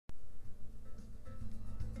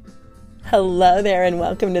Hello there and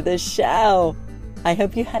welcome to the show. I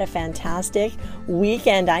hope you had a fantastic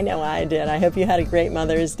weekend. I know I did. I hope you had a great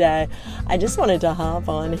Mother's Day. I just wanted to hop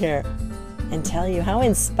on here and tell you how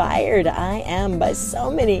inspired I am by so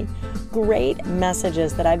many great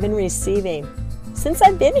messages that I've been receiving since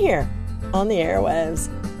I've been here on the airwaves.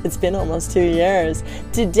 It's been almost 2 years.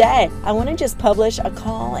 Today, I want to just publish a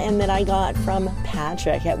call in that I got from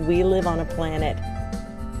Patrick at We Live on a Planet.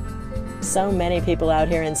 So many people out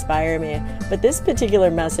here inspire me, but this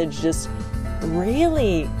particular message just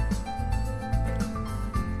really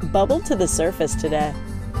bubbled to the surface today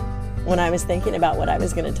when I was thinking about what I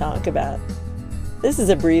was going to talk about. This is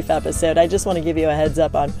a brief episode. I just want to give you a heads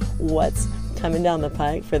up on what's coming down the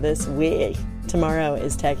pike for this week. Tomorrow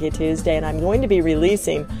is Techie Tuesday, and I'm going to be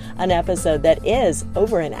releasing an episode that is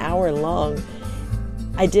over an hour long.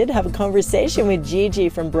 I did have a conversation with Gigi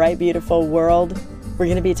from Bright Beautiful World. We're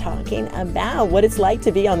going to be talking about what it's like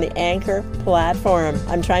to be on the Anchor platform.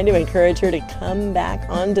 I'm trying to encourage her to come back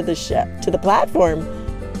onto the show, to the platform.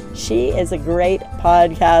 She is a great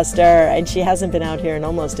podcaster, and she hasn't been out here in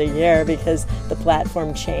almost a year because the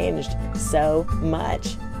platform changed so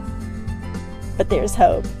much. But there's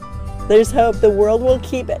hope. There's hope. The world will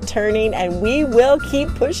keep turning, and we will keep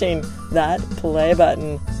pushing that play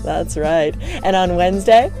button. That's right. And on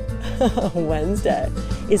Wednesday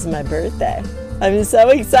is my birthday. I'm so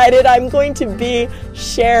excited. I'm going to be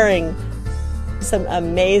sharing some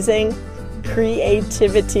amazing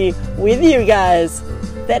creativity with you guys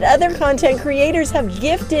that other content creators have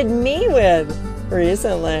gifted me with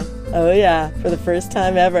recently. Oh yeah, for the first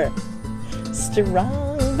time ever.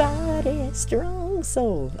 Strong body, strong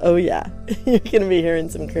soul. Oh yeah, you're going to be hearing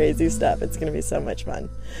some crazy stuff. It's going to be so much fun.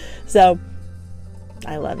 So,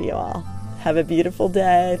 I love you all. Have a beautiful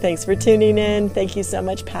day. Thanks for tuning in. Thank you so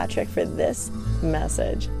much, Patrick, for this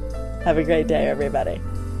message. Have a great day, everybody.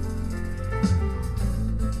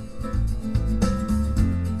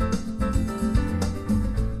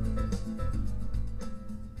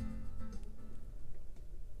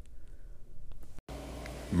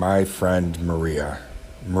 My friend Maria,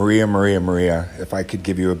 if I could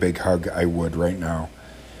give you a big hug, I would right now.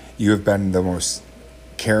 You have been the most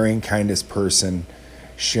caring, kindest person,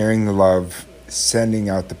 sharing the love, sending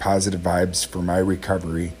out the positive vibes for my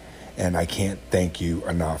recovery, and I can't thank you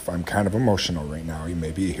enough. I'm kind of emotional right now. You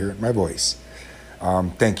maybe hear it in my voice.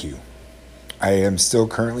 Thank you. I am still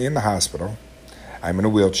currently in the hospital. I'm in a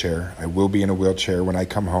wheelchair. I will be in a wheelchair when I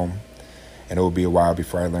come home, and it will be a while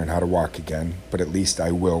before I learn how to walk again, but at least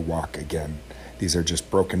I will walk again. These are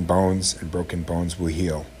just broken bones, and broken bones will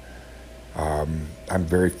heal. I'm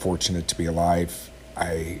very fortunate to be alive.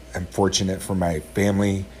 I am fortunate for my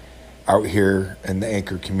family out here in the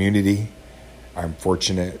Anchor community. I'm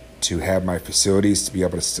fortunate to have my facilities to be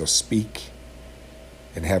able to still speak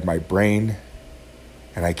and have my brain.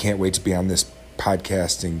 And I can't wait to be on this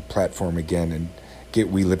podcasting platform again and get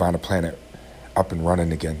We Live on a Planet up and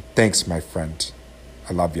running again. Thanks, my friend.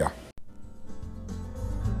 I love ya.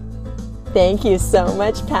 Thank you so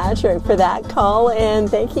much, Patrick, for that call, and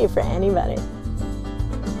thank you for anybody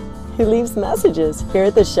who leaves messages here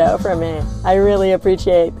at the show for me. I really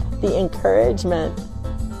appreciate the encouragement,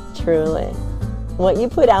 truly. What you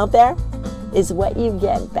put out there is what you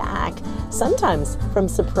get back, sometimes from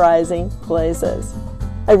surprising places.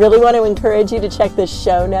 I really want to encourage you to check the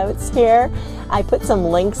show notes here. I put some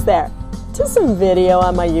links there to some video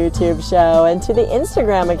on my YouTube show and to the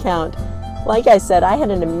Instagram account. Like I said, I had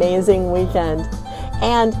an amazing weekend,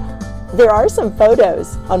 and there are some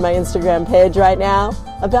photos on my Instagram page right now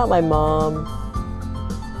about my mom.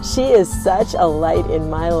 She is such a light in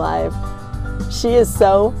my life. She is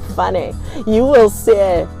so funny. You will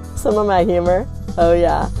see some of my humor. Oh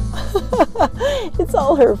yeah. It's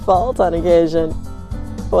all her fault on occasion.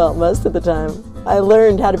 Well, most of the time. I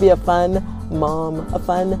learned how to be a fun mom, a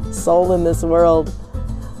fun soul in this world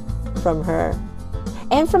from her.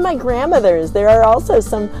 And from my grandmothers. There are also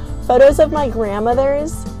some photos of my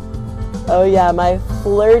grandmothers. Oh yeah, my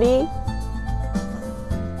flirty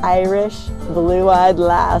Irish blue-eyed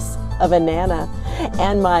lass of a Nana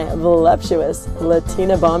and my voluptuous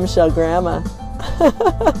Latina bombshell grandma.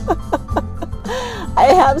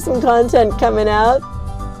 I have some content coming out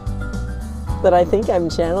that I think I'm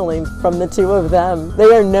channeling from the two of them.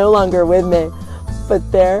 They are no longer with me,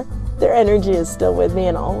 but their energy is still with me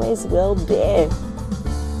and always will be.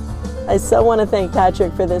 I so want to thank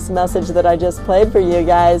Patrick for this message that I just played for you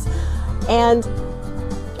guys, and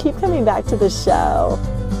keep coming back to the show.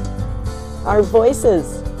 Our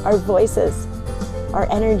voices,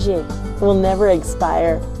 our energy will never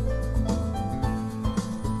expire.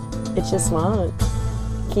 It just won't.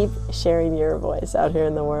 Keep sharing your voice out here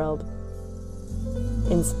in the world.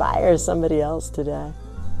 inspire somebody else today.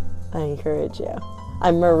 I encourage you.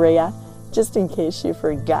 I'm Maria, just in case you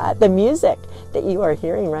forgot. The music that you are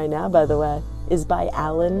hearing right now, by the way, is by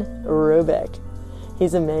Alan Rubik.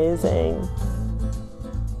 He's amazing.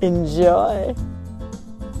 Enjoy.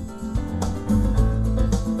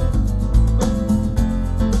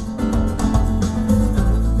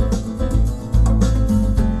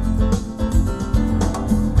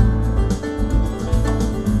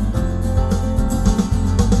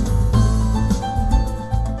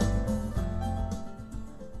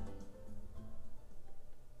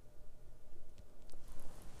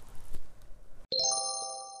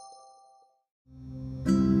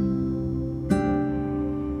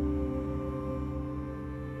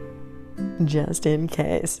 Just in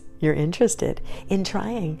case you're interested in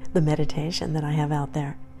trying the meditation that I have out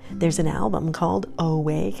there, there's an album called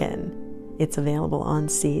Awaken. It's available on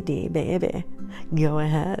CD, baby. Go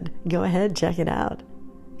ahead, check it out.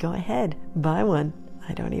 Go ahead, buy one.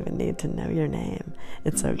 I don't even need to know your name.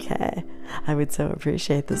 It's okay. I would so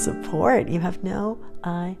appreciate the support. You have no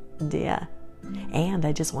idea. And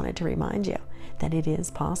I just wanted to remind you that it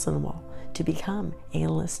is possible to become a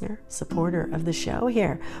listener supporter of the show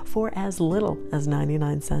here for as little as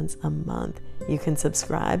 99 cents a month. You can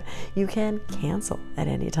subscribe. You can cancel at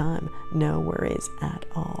any time. No worries at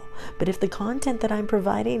all. But if the content that I'm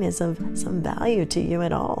providing is of some value to you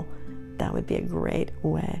at all, that would be a great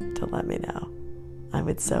way to let me know. I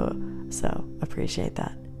would so appreciate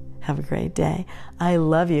that. Have a great day. I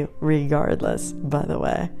love you regardless, by the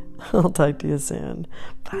way. I'll talk to you soon.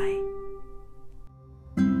 Bye.